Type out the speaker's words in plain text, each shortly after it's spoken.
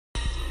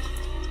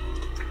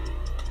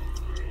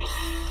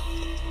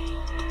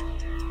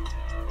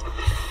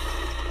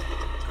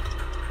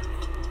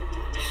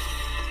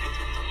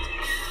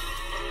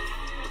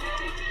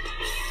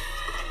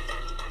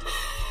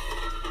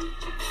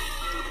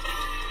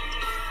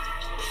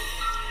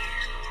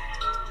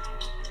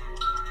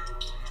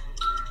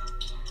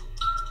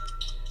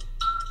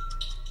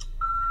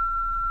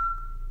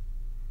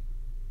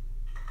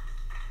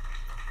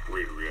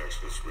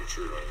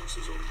True items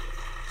is only,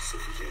 so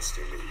if you can't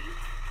stand the heat,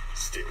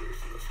 stay away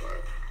from the fire.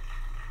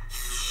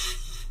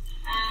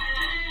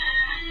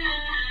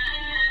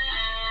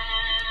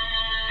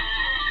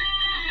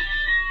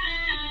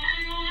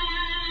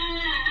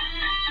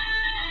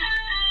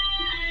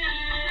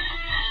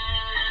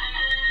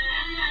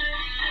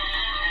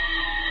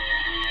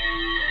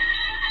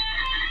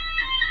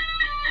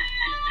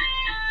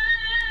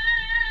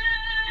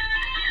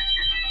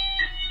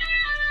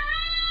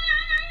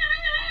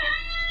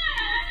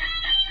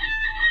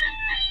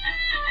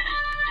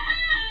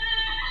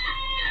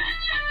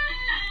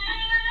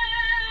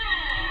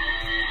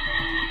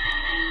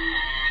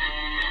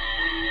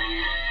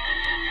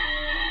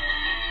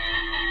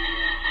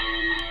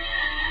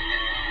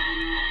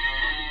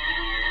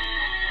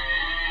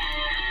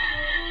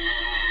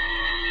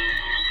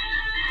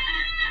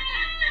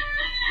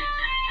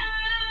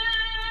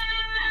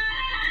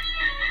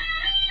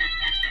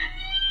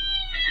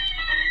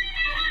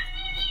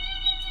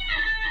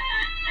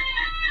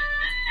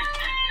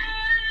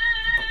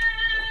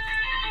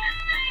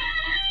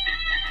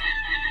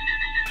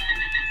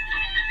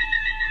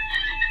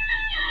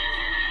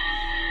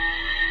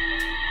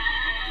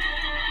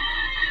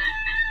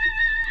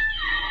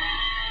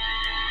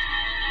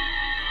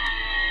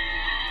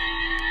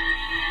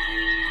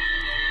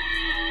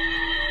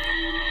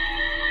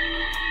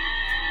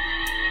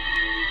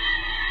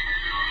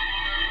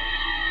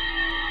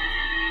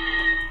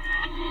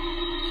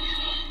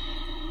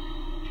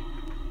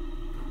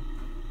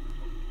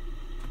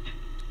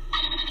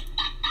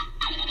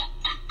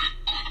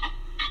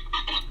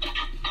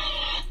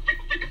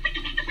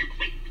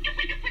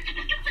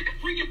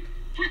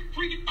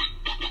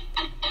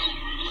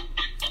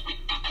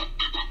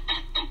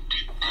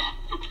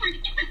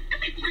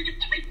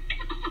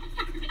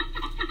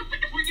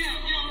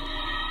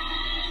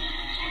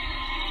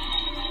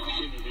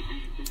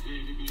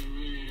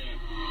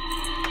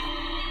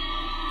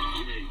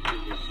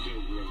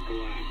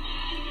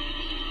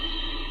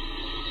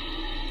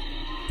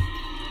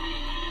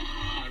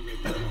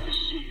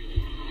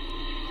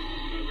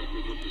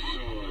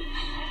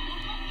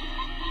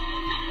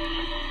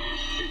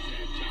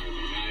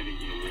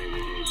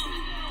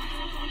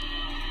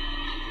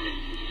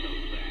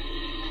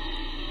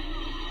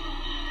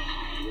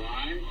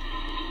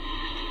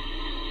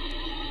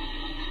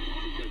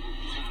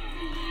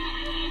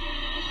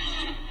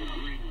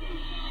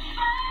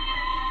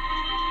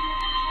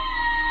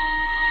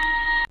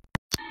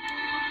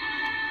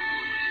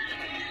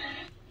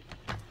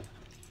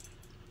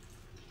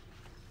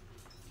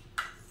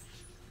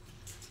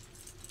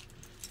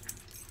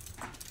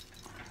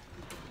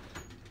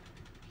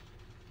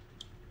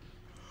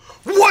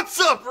 What's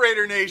up,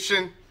 Raider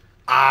Nation?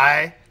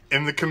 I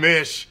am the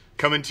Commish,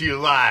 coming to you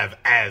live,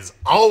 as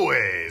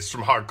always,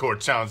 from Hardcore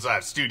Challenge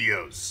Live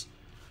Studios.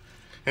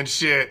 And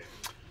shit,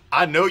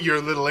 I know you're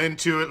a little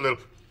into it,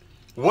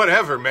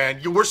 whatever,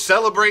 man. We're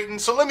celebrating,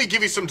 so let me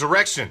give you some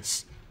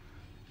directions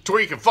to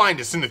where you can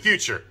find us in the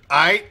future,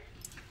 alright?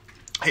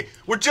 Hey,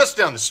 we're just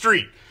down the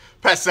street,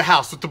 past the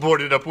house with the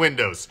boarded up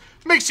windows.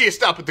 Make sure you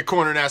stop at the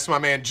corner and ask my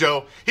man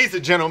Joe. He's a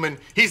gentleman,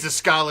 he's a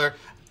scholar,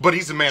 but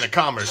he's a man of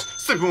commerce.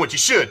 Simply what you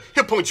should.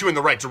 He'll point you in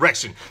the right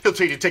direction. He'll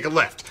tell you to take a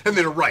left and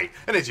then a right.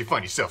 And as you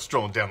find yourself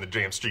strolling down the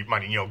damn street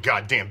minding your own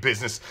goddamn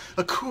business,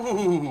 a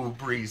cool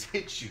breeze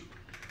hits you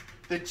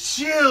that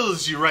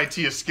chills you right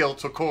to your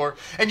skeletal core,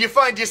 and you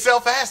find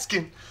yourself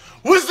asking,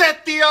 was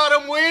that the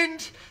autumn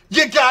wind?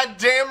 You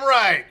goddamn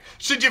right.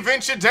 Should you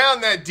venture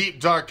down that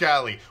deep dark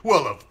alley?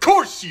 Well, of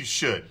course you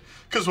should.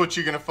 Because what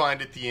you're going to find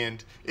at the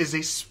end is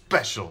a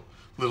special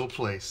little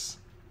place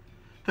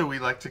that we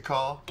like to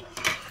call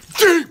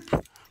deep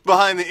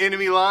behind the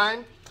enemy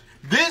line.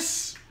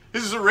 This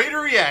is a Raider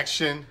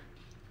Reaction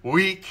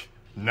Week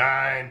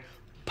 9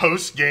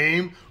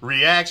 post-game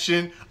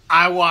reaction.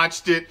 I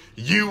watched it.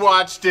 You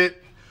watched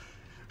it.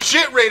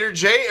 Shit, Raider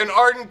J, an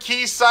Arden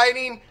Key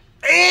sighting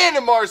and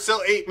a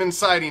Marcel Aitman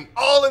sighting,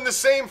 all in the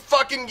same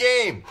fucking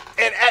game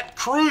and at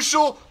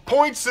crucial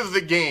points of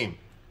the game.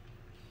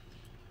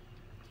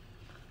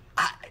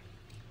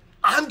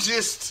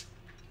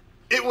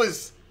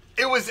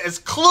 It was as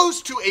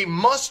close to a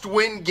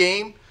must-win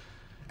game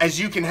as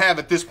you can have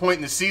at this point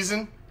in the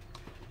season.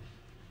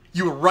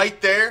 You were right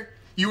there.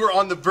 You were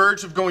on the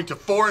verge of going to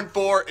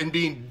 4-4 and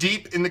being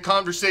deep in the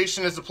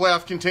conversation as a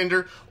playoff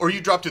contender, or you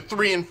dropped to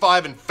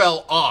 3-5 and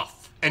fell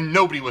off, and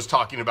nobody was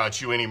talking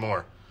about you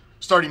anymore.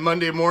 Starting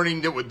Monday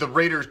morning, the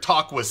Raider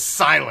talk was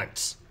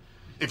silent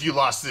if you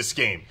lost this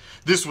game.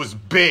 This was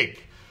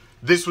big.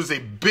 This was a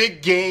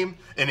big game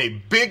and a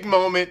big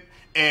moment,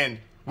 and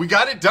we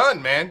got it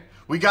done, man.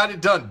 We got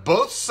it done.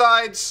 Both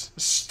sides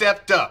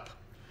stepped up.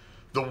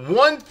 The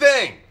one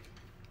thing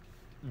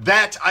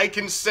that I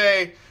can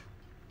say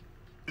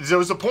is there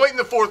was a point in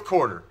the fourth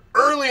quarter,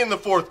 early in the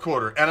fourth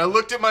quarter, and I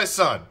looked at my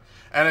son,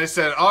 and I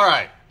said, all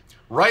right,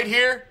 right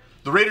here,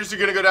 the Raiders are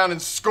going to go down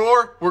and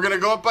score. We're going to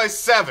go up by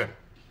 7.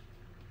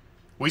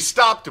 We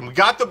stopped them. We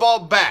got the ball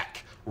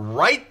back.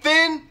 Right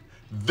then,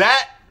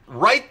 that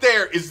right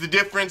there is the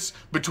difference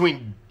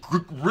between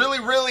really,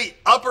 really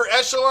upper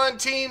echelon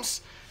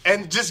teams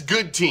and just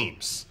good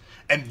teams.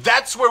 And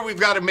that's where we've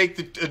got to make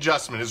the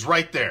adjustment, is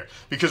right there.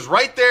 Because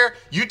right there,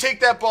 you take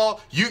that ball,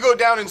 you go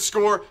down and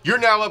score, you're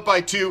now up by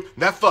 2,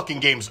 and that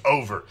fucking game's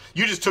over.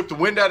 You just took the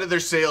wind out of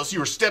their sails, you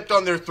were stepped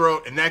on their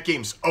throat, and that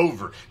game's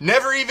over.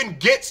 Never even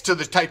gets to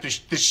the type of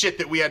the shit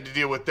that we had to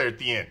deal with there at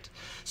the end.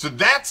 So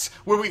that's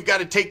where we've got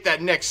to take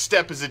that next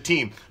step as a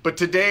team. But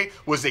today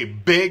was a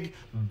big,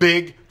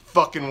 big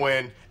fucking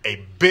win.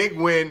 A big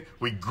win.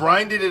 We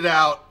grinded it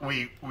out.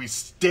 We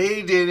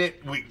stayed in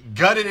it. We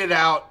gutted it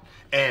out.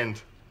 And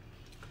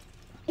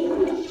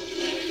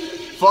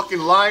fucking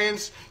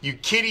Lions, you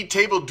kitty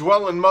table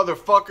dwelling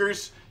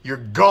motherfuckers, you're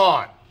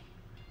gone.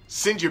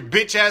 Send your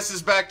bitch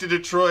asses back to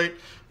Detroit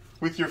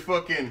with your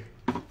fucking...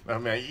 Oh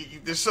man,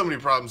 there's so many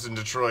problems in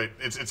Detroit.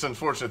 It's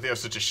unfortunate they have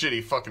such a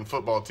shitty fucking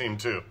football team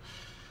too.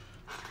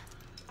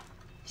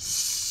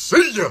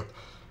 See ya!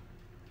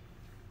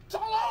 So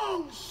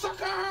long,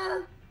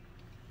 sucker!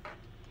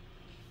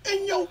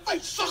 In your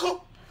face, sucker!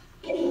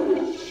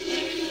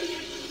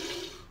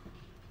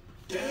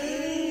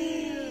 Damn!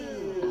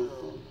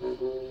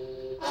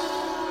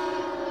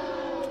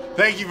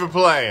 Thank you for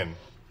playing.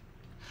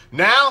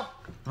 Now,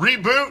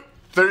 reboot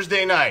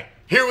Thursday night.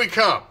 Here we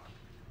come.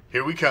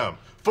 Here we come.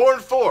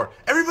 4-4.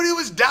 Everybody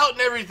was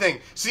doubting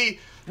everything. See,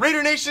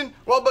 Raider Nation,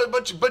 well, a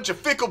bunch of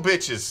fickle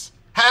bitches.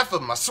 Half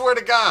of them, I swear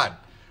to God.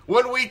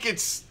 1 week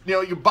it's,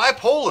 you're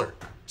bipolar.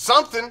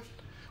 Something.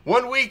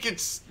 1 week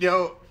it's,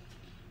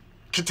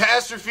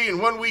 catastrophe,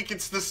 and 1 week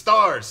it's the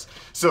stars.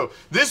 So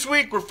this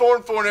week we're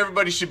 4-4 and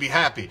everybody should be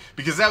happy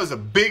because that was a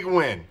big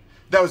win.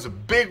 That was a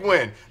big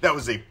win. That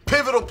was a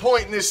pivotal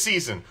point in this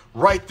season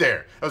right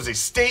there. That was a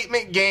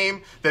statement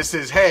game that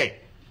says, hey,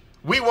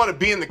 we want to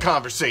be in the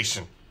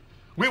conversation.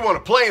 We want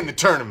to play in the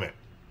tournament.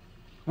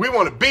 We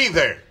want to be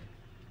there.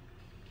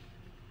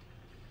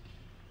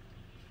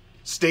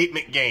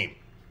 Statement game.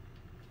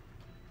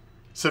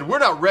 Said we're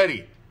not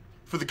ready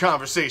for the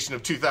conversation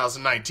of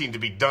 2019 to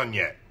be done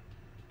yet.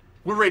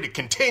 We're ready to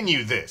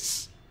continue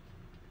this.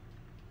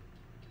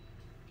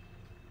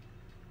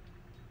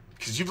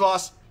 Because you've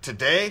lost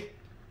today,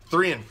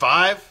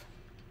 3-5.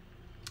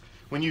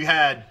 When you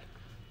had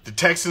the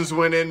Texans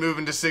winning,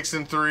 moving to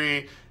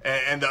 6-3,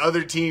 and the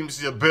other teams,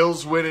 the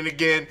Bills winning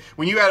again.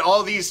 When you had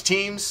all these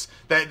teams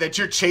that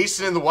you're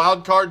chasing in the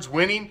wild cards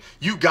winning,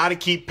 you got to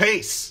keep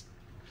pace.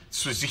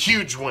 This was a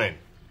huge win.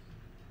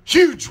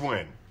 Huge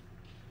win.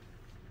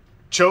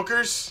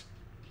 Chokers,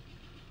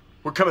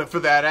 we're coming for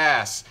that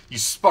ass. You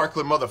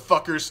sparkler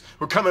motherfuckers.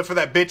 We're coming for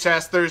that bitch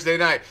ass Thursday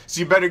night. So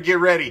you better get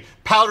ready.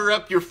 Powder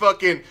up your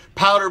fucking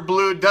powder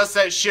blue. Dust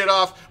that shit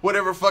off.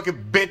 Whatever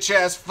fucking bitch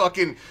ass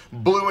fucking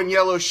blue and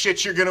yellow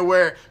shit you're gonna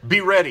wear.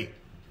 Be ready.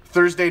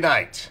 Thursday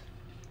night.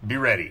 Be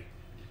ready.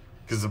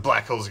 Because the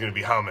black hole's gonna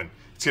be humming.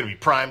 It's gonna be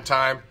prime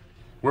time.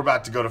 We're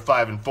about to go to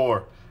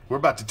 5-4. We're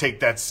about to take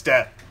that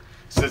step.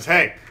 It says,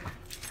 hey,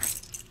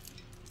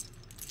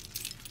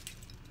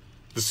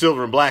 the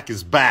silver and black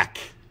is back.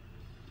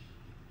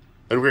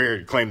 And we're here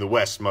to claim the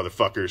West,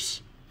 motherfuckers.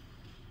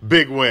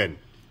 Big win.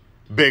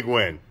 Big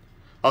win.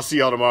 I'll see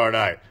y'all tomorrow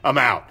night. I'm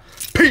out.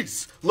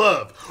 Peace,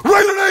 love,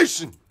 Raider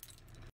Nation!